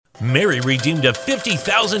Mary redeemed a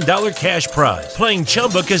 $50,000 cash prize playing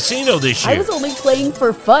Chumba Casino this year. I was only playing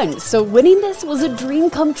for fun, so winning this was a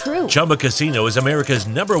dream come true. Chumba Casino is America's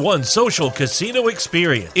 #1 social casino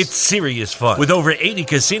experience. It's serious fun. With over 80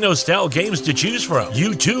 casino-style games to choose from,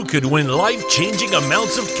 you too could win life-changing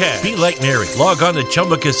amounts of cash. Be like Mary. Log on to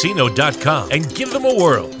ChumbaCasino.com and give them a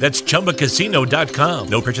whirl. That's ChumbaCasino.com.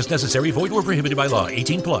 No purchase necessary. Void where prohibited by law.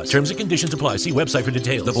 18+. Terms and conditions apply. See website for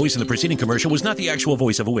details. The voice in the preceding commercial was not the actual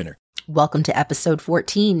voice of a winner. Welcome to episode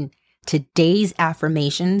 14. Today's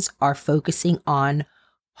affirmations are focusing on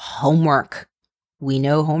homework. We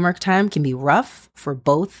know homework time can be rough for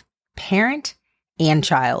both parent and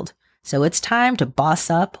child. So it's time to boss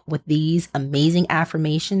up with these amazing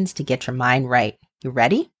affirmations to get your mind right. You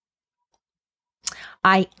ready?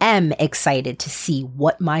 I am excited to see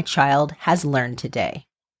what my child has learned today.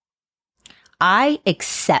 I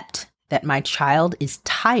accept that my child is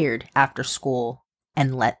tired after school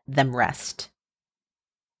and let them rest.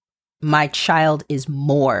 My child is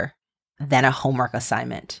more than a homework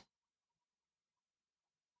assignment.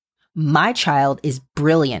 My child is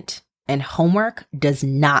brilliant, and homework does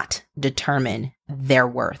not determine their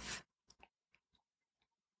worth.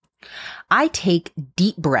 I take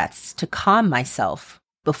deep breaths to calm myself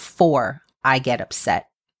before I get upset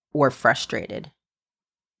or frustrated.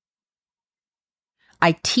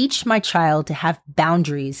 I teach my child to have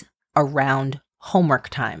boundaries around homework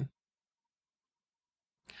time.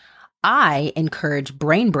 I encourage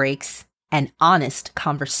brain breaks and honest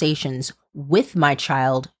conversations with my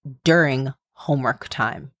child during homework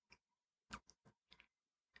time.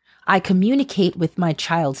 I communicate with my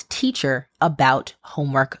child's teacher about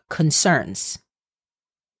homework concerns.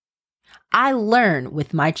 I learn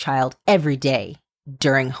with my child every day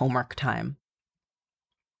during homework time.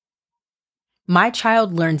 My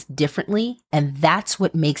child learns differently, and that's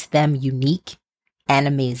what makes them unique and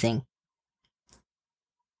amazing.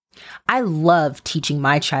 I love teaching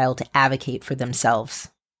my child to advocate for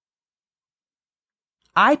themselves.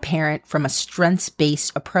 I parent from a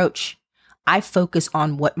strengths-based approach. I focus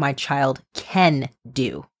on what my child can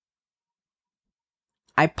do.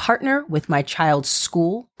 I partner with my child's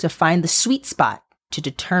school to find the sweet spot to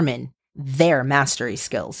determine their mastery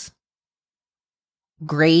skills.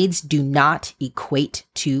 Grades do not equate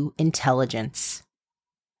to intelligence.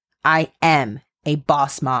 I am a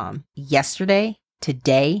boss mom yesterday,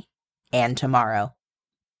 today, and tomorrow.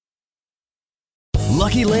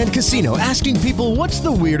 Lucky Land Casino, asking people, what's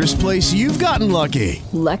the weirdest place you've gotten lucky?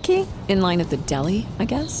 Lucky? In line at the deli, I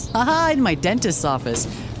guess? Aha, in my dentist's office.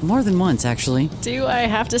 More than once, actually. Do I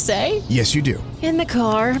have to say? Yes, you do. In the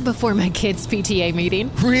car before my kids' PTA meeting.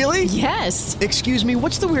 Really? Yes. Excuse me,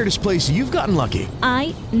 what's the weirdest place you've gotten lucky?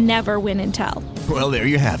 I never win and tell. Well, there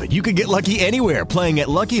you have it. You can get lucky anywhere, playing at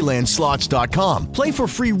LuckyLandSlots.com. Play for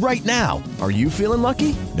free right now. Are you feeling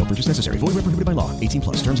lucky? No purchase necessary. Void where prohibited by law.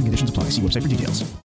 18+. Terms and conditions apply. See website for details.